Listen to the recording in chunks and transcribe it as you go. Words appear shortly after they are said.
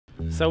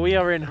So we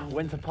are in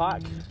Winter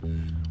Park,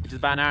 which is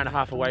about an hour and a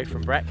half away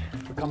from Breck.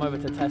 We've come over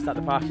to test out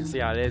the park and see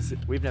how it is.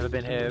 We've never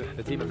been here,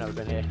 the team have never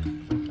been here,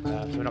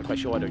 so we're not quite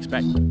sure what to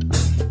expect.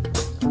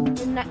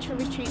 The natural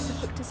retreats have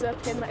hooked us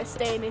up and let us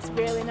stay in this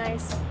really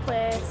nice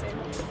place, and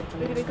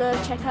we're going to go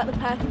check out the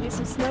park and do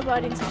some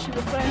snowboarding, so it should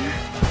be fun.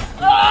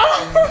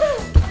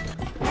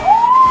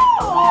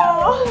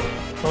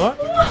 What?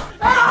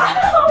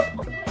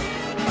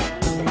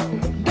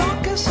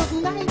 Darkest of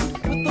night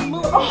with the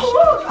moon.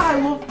 Oh, I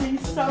love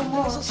these so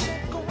much.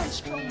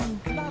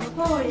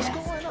 Oh yes.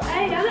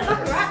 Hey, I look like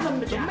a rat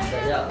lumberjack.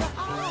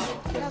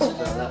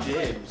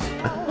 James.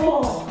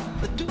 Oh,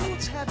 The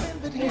dudes have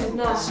been here it's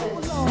not. so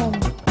long.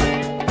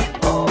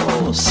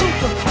 Oh,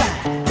 Superfly.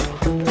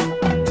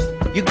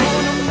 You're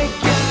gonna make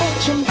your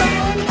fortune by.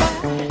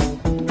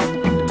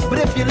 But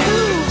if you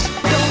lose,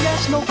 don't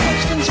ask no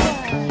questions why.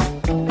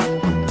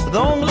 The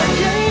only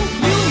game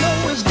you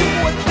know is do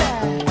or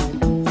die.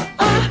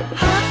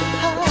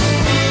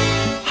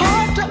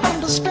 Hard to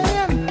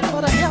understand,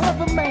 but a hell of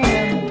a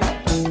man.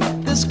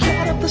 This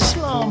cat of the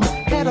slum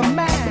had a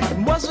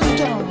mind, wasn't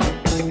dumb.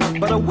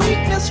 But a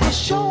weakness was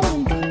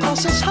shown,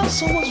 cause his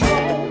hustle was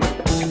wrong.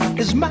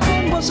 His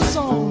mind was his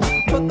own,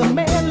 but the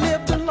man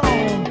lived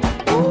alone.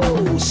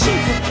 Ooh,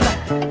 Superfly.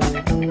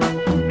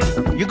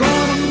 You're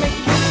gonna make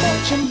your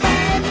fortune by.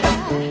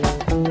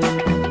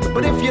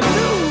 But if you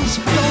lose,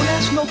 don't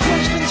ask no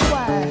questions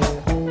why.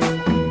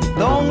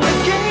 The only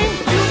game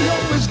you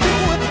know is do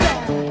or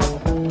die.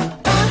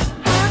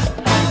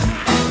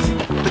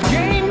 The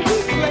game he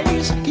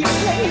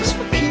plays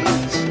for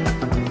keys.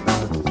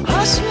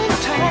 Hustling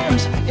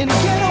times in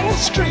ghetto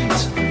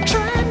streets,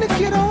 trying to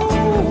get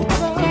over.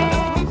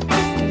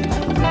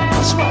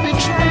 That's what we're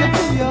trying to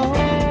do, y'all.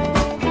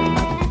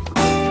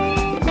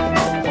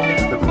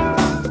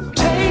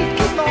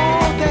 Taking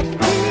all that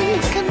we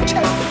can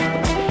take,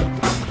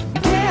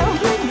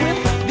 gambling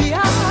with the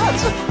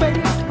odds of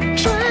fate,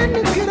 trying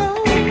to get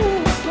over,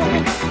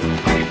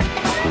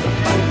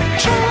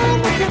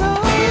 trying to get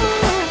over,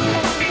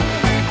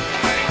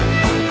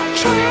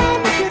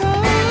 trying to get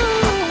over,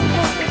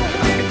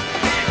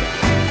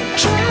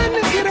 trying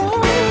to get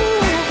over.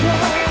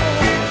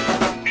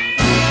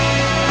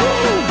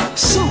 Ooh,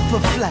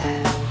 Superfly.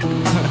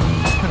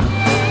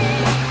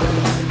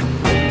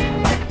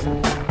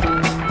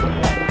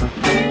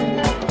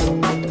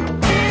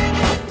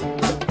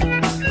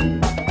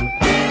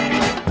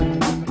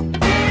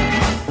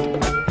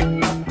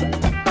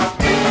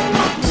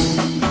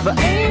 The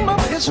aim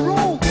of his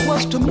role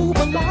was to move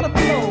a lot of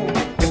blow.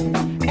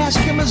 Ask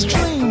him his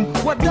dream,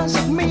 what does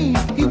it mean?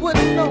 He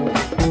wouldn't know.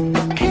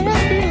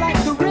 Can't be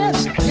like the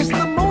rest, it's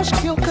the most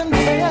he'll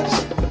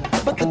confess.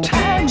 But the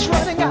time's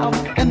running out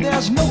and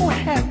there's no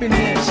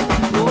happiness.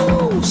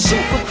 Ooh,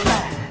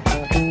 Superfly.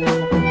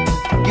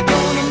 You're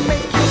gonna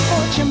make your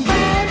fortune by.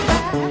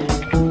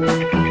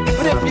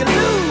 But if you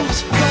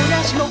lose, don't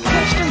ask no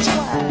questions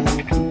why.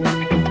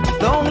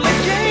 The only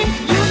game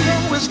you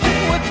know is do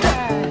or die.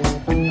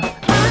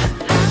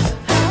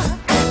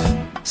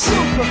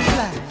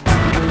 Superfly.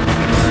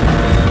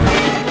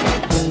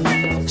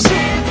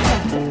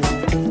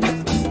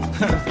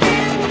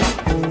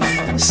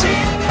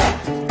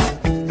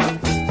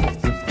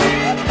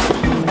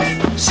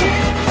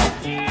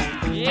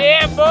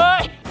 Yeah,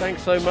 boy!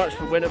 Thanks so much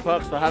for Winter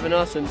Parks for having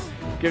us and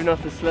giving us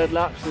the sled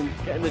laps and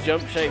getting the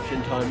jump shapes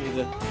in time.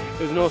 It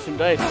was an awesome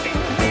day.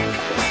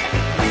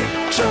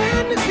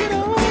 Trying to get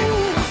on.